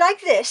of you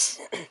like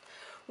this,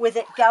 with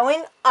it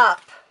going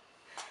up,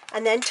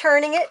 and then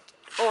turning it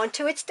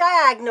onto its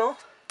diagonal,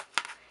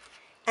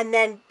 and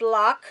then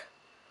block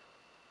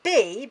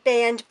B,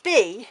 band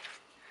B,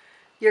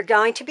 you're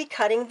going to be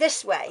cutting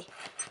this way.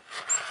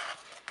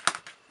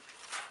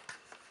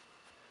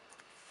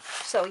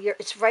 So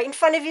it's right in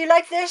front of you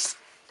like this,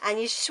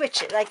 and you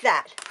switch it like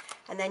that.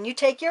 And then you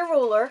take your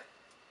ruler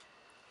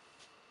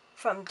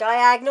from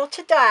diagonal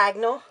to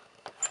diagonal,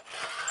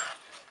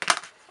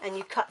 and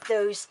you cut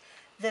those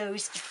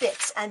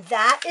bits. And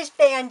that is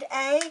band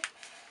A,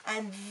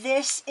 and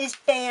this is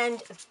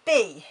band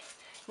B.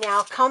 Now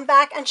I'll come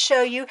back and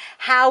show you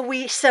how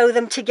we sew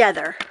them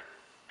together.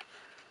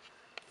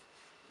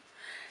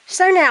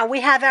 So now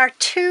we have our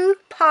 2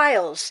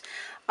 piles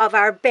of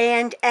our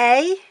band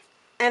A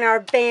and our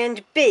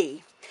band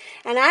B.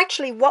 And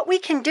actually what we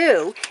can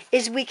do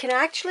is we can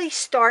actually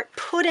start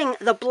putting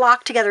the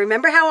block together.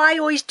 Remember how I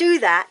always do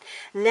that?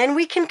 And then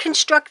we can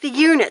construct the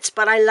units.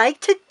 But I like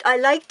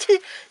to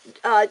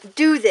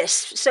do this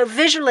so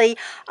visually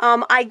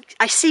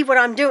I see what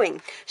I'm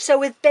doing. So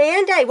with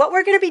band A, what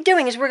we're going to be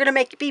doing is we're going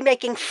to be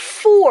making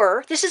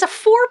 4. This is a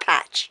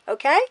 4-patch,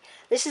 okay?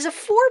 This is a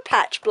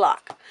 4-patch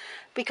block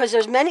because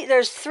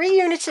there's 3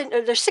 units in,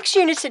 or there's 6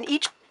 units in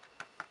each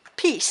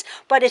piece,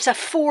 but it's a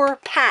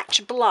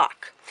 4-patch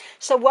block.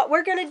 So what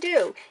we're going to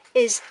do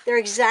is they're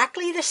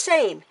exactly the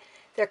same.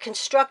 They're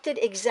constructed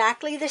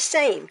exactly the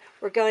same.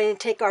 We're going to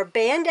take our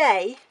band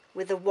A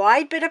with the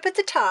wide bit up at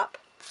the top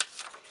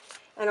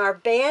and our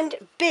band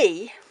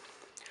B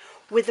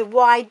with the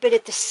wide bit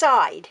at the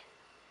side.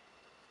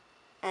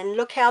 And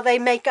look how they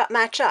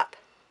match up.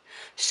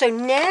 So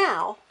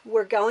now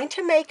we're going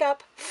to make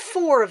up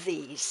 4 of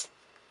these.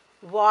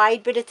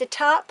 Wide bit at the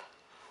top,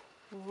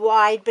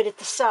 wide bit at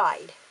the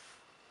side.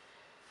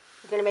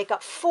 We're going to make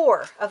up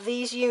 4 of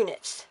these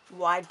units.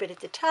 Wide bit at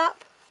the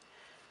top,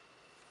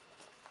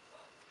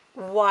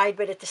 wide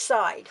bit at the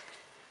side.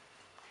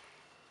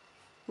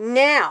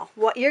 Now,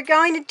 what you're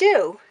going to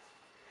do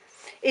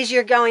is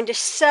you're going to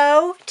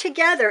sew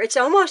together. It's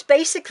almost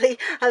basically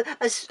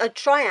a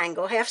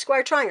triangle, half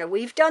square triangle.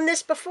 We've done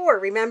this before,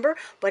 remember?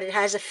 But it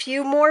has a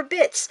few more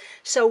bits.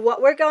 So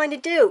what we're going to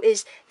do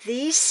is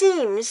these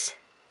seams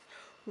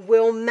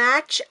will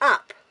match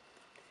up.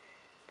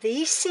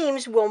 These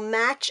seams will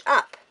match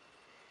up.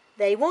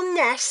 They will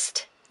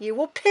nest. You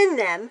will pin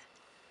them,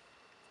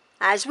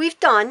 as we've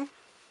done.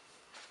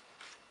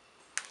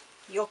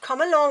 You'll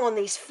come along on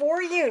these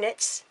 4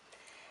 units,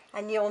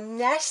 and you'll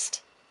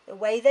nest the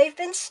way they've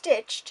been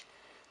stitched.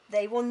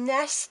 They will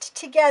nest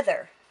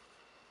together.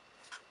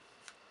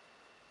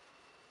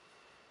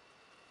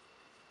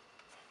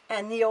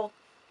 And you're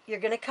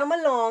going to come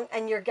along,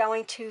 and you're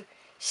going to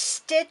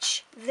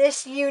stitch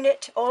this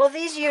unit, all of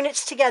these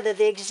units together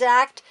the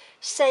exact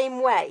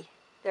same way.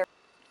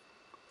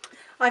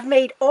 I've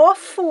made all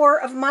 4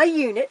 of my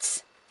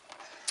units,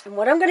 and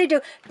what I'm going to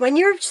do, when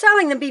you're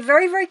sewing them, be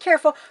very, very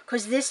careful,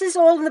 because this is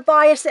all in the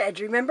bias edge.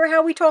 Remember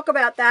how we talk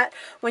about that?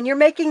 When you're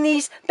making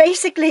these,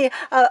 basically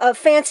a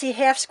fancy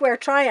half square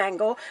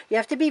triangle, you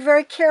have to be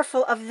very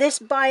careful of this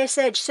bias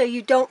edge so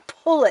you don't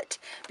pull it,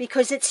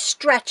 because it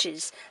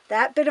stretches.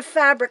 That bit of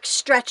fabric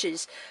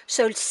stretches.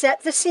 So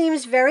set the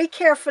seams very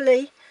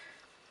carefully,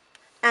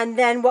 and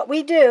then what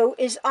we do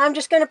is I'm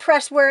just going to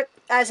press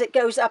as it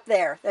goes up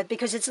there,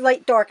 because it's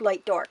light, dark,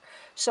 light, dark.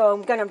 So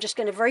I'm just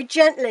going to very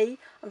gently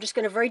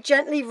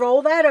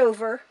roll that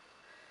over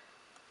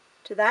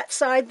to that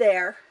side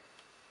there.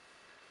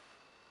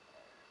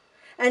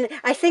 And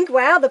I think,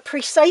 wow, the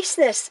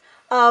preciseness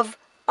of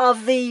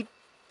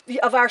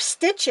our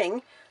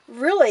stitching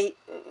really,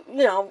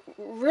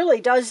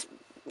 really does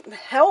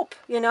help,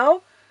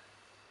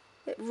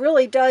 It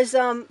really does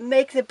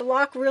make the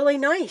block really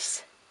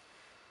nice.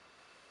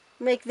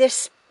 Make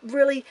this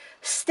really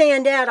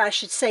stand out, I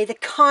should say, the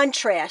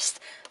contrast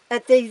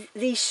at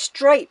these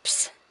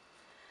stripes.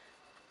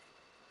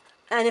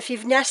 And if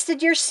you've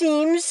nested your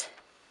seams,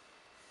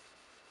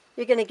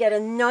 you're going to get a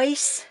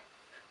nice,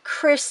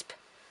 crisp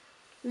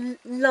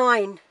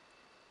line.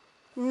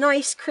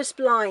 Nice, crisp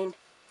line.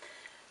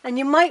 And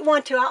you might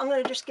want to, I'm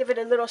going to just give it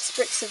a little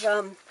spritz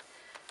of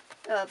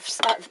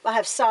I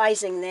have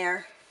sizing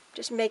there.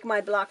 Just make my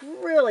block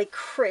really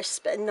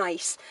crisp and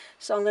nice.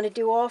 So I'm going to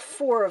do all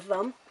 4 of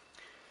them.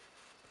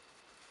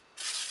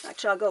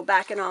 Actually, I'll go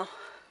back and I'll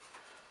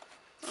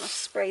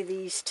spray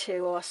these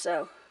 2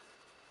 also.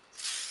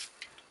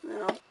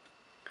 Now,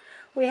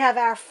 we have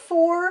our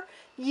 4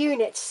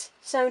 units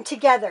sewn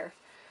together.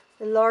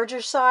 The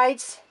larger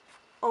sides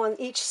on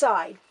each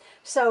side.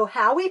 So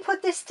how we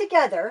put this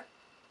together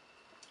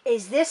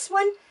is this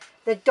one,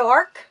 the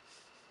dark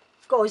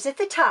goes at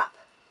the top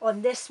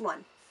on this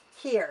one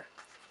here.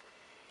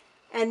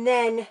 And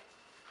then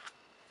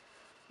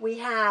we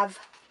have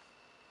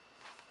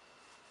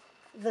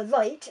the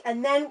light,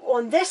 and then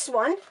on this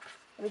one,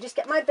 let me just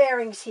get my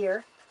bearings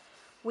here,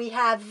 we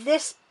have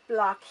this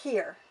block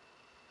here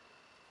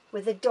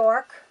with the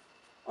dark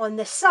on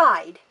the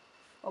side,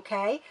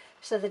 okay?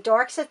 So the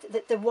darks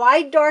at the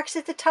wide darks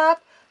at the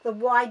top, the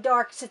wide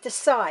darks at the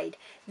side.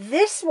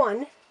 This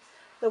one,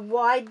 the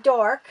wide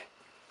dark,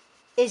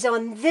 is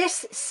on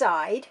this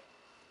side,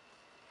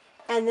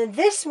 and then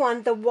this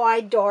one, the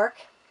wide dark,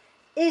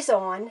 is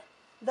on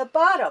the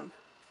bottom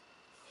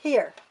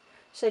here.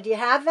 So do you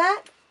have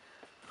that?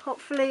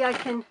 Hopefully I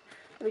can,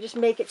 let me just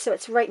make it so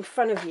it's right in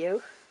front of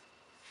you.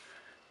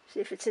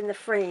 See if it's in the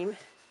frame.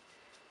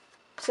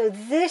 So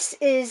this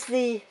is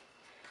the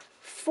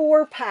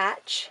 4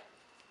 patch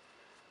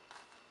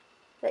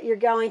that you're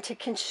going to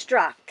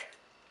construct.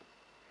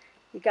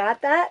 You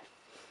got that?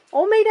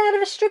 All made out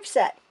of a strip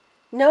set.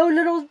 No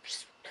little,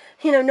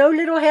 no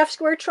little half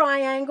square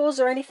triangles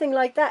or anything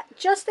like that.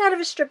 Just out of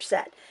a strip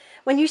set.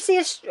 When you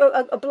see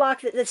a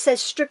block that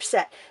says strip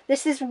set,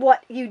 this is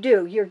what you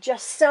do. You're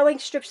just sewing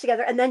strips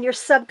together and then you're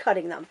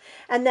subcutting them.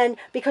 And then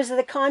because of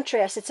the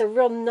contrast, it's a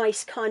real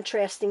nice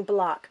contrasting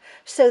block.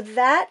 So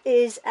that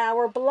is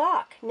our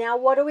block. Now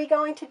what are we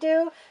going to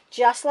do?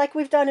 Just like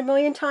we've done a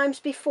million times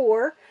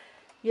before,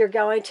 you're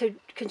going to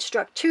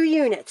construct 2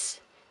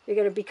 units. You're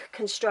going to be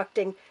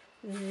constructing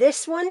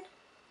this one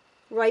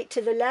right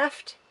to the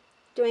left,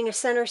 doing a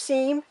center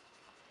seam,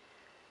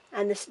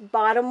 and this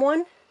bottom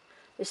one.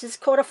 This is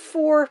called a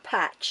 4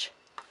 patch.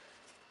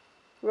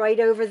 Right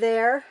over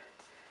there,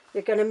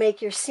 you're going to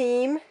make your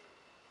seam,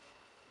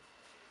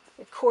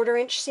 a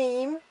 1/4 inch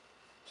seam,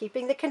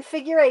 keeping the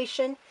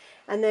configuration,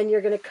 and then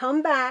you're going to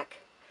come back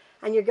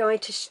and you're going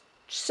to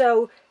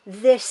sew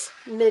this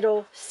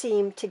middle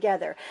seam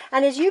together.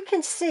 And as you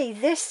can see,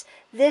 this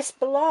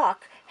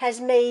block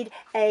has made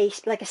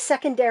like a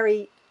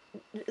secondary,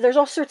 there's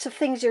all sorts of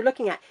things you're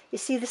looking at. You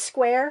see the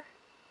square?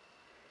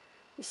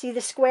 You see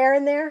the square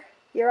in there?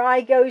 Your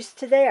eye goes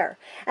to there.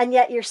 And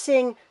yet you're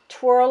seeing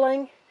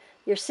twirling,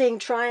 you're seeing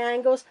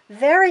triangles.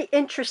 Very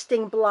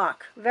interesting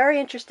block,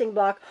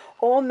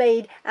 all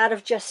made out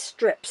of just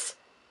strips,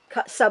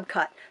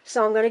 subcut.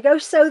 So I'm going to go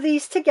sew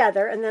these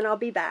together and then I'll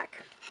be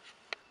back.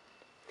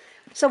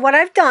 So what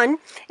I've done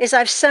is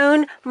I've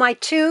sewn my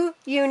 2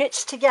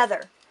 units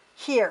together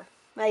here,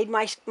 made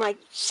my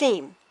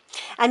seam.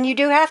 And you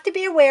do have to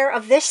be aware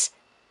of this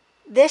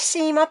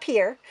seam up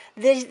here,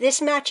 this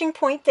matching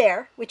point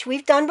there, which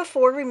we've done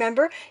before.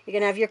 Remember, you're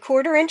going to have your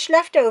 1/4 inch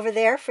left over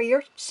there for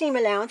your seam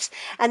allowance,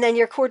 and then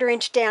your 1/4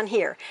 inch down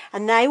here.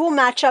 And they will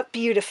match up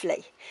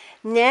beautifully.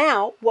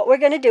 Now, what we're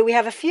going to do, we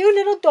have a few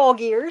little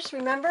dog ears,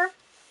 remember?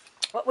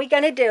 What we're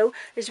going to do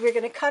is we're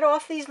going to cut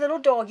off these little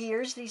dog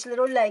ears, these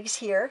little legs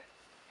here,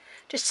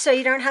 just so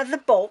you don't have the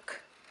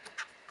bulk.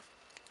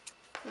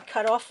 And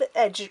cut off the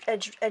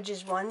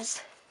edges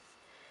ones.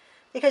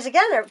 Because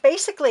again,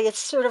 basically it's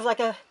sort of like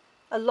a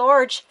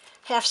large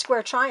half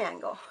square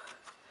triangle.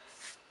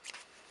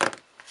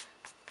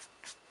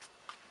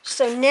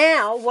 So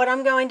now what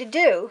I'm going to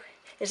do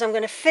is I'm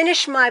going to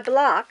finish my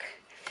block,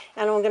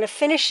 and I'm going to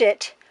finish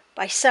it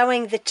by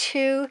sewing the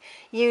 2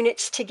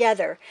 units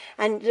together.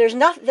 And there's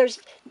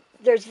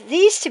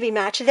these to be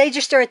matched. They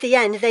just are at the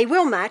end. They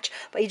will match,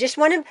 but you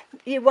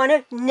want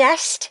to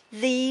nest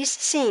these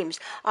seams.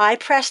 I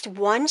pressed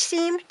one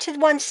seam to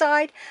one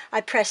side.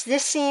 I pressed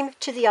this seam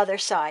to the other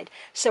side.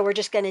 So we're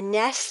just going to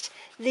nest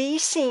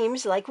these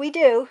seams like we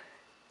do.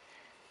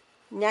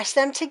 Nest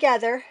them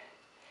together.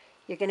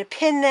 You're going to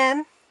pin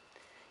them.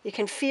 You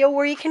can feel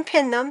where you can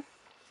pin them.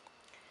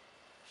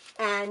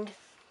 And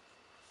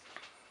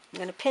I'm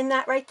going to pin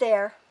that right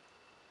there.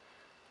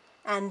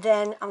 And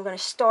then I'm going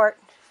to start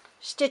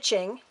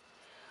stitching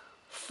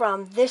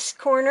from this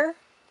corner,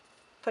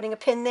 putting a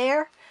pin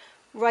there,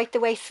 right the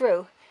way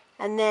through,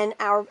 and then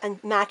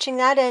matching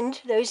that end,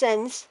 those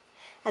ends,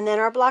 and then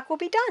our block will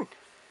be done.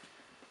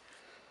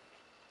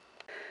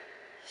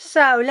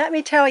 So let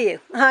me tell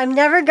you, I'm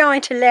never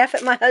going to laugh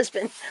at my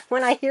husband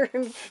when I hear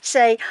him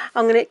say,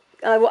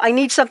 I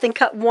need something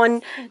cut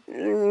 1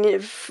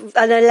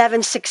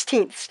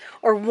 11/16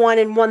 or 1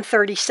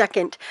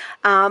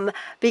 1/32,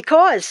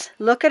 because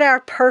look at our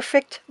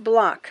perfect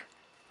block.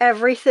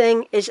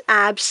 Everything is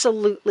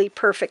absolutely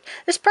perfect.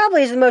 This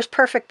probably is the most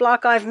perfect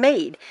block I've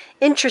made.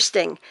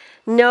 Interesting.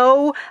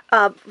 No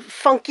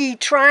funky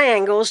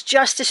triangles,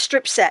 just a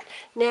strip set.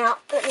 Now,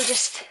 let me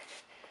just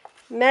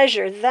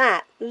measure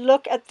that.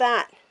 Look at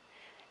that.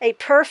 A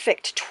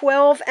perfect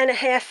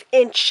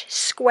 12.5-inch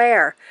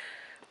square.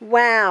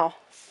 Wow,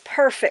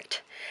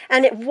 perfect.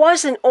 And it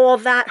wasn't all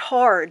that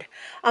hard.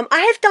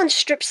 I have done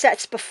strip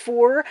sets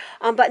before,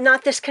 but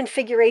not this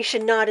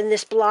configuration, not in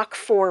this block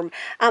form.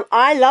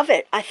 I love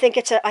it. I think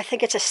it's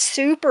a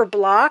super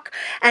block.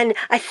 And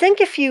I think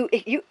if you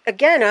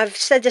again, I've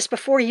said this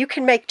before, you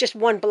can make just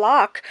one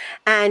block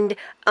and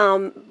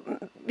have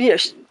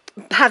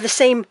the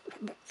same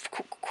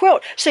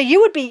quilt. So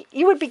you would be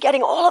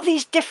getting all of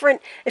these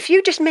different, if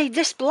you just made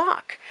this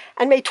block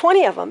and made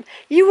 20 of them,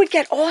 you would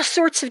get all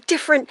sorts of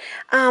different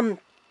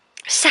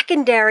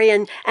secondary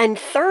and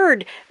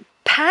third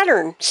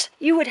patterns.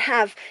 You would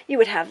have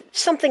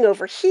something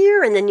over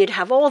here, and then you'd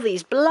have all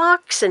these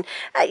blocks, and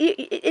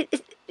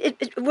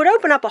it would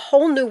open up a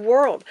whole new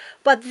world.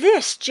 But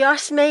this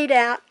just made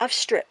out of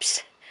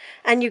strips,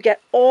 and you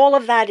get all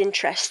of that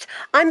interest.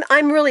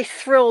 I'm really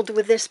thrilled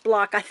with this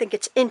block. I think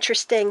it's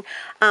interesting.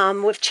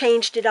 We've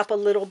changed it up a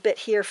little bit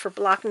here for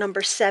block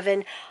number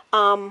 7.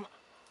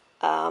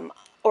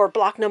 Or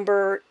block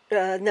number,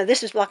 no,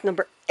 this is block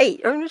number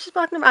 8. Or this is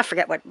block number, I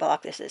forget what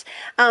block this is.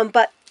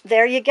 But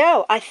there you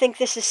go. I think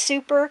this is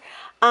super.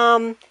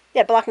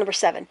 Yeah, block number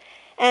 7.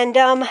 And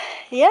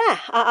yeah,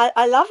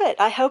 I love it.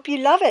 I hope you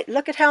love it.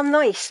 Look at how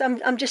nice.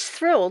 I'm just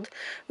thrilled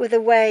with the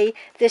way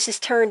this has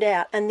turned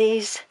out. And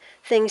these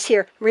things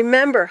here.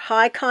 Remember,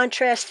 high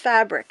contrast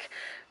fabric,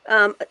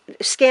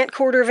 scant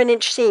 1/4 of an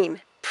inch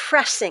seam,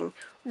 pressing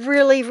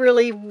really,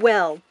 really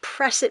well.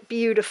 Press it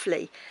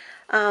beautifully.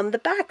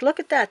 The back, look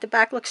at that. The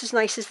back looks as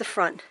nice as the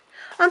front.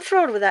 I'm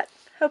thrilled with that.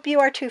 Hope you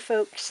are too,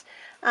 folks.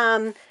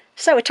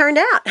 So it turned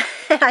out.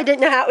 I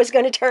didn't know how it was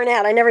going to turn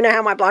out. I never know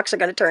how my blocks are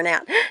going to turn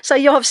out. So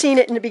you'll have seen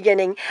it in the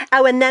beginning.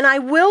 Oh, and then I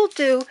will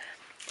take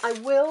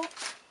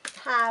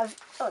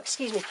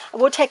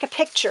a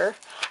picture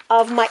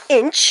of my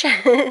inch.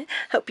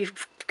 Hope you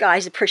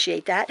guys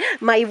appreciate that.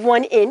 My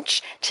 1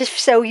 inch,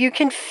 so you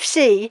can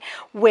see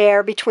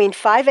where between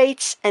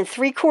 5/8 and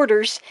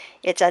 3/4,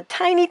 it's a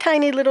tiny,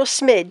 tiny little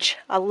smidge,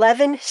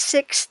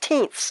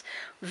 11/16.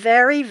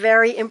 Very,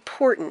 very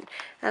important.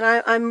 And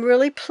I'm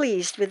really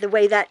pleased with the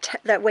way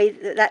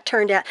that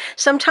turned out.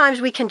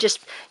 Sometimes we can just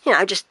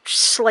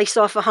slice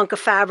off a hunk of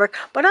fabric,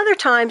 but other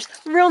times,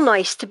 real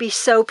nice to be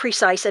so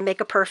precise and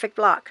make a perfect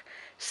block.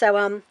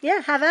 So,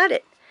 yeah, have at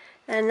it.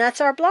 And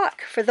that's our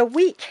block for the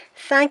week.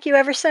 Thank you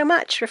ever so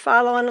much for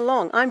following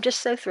along. I'm just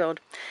so thrilled.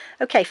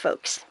 Okay,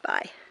 folks,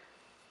 bye.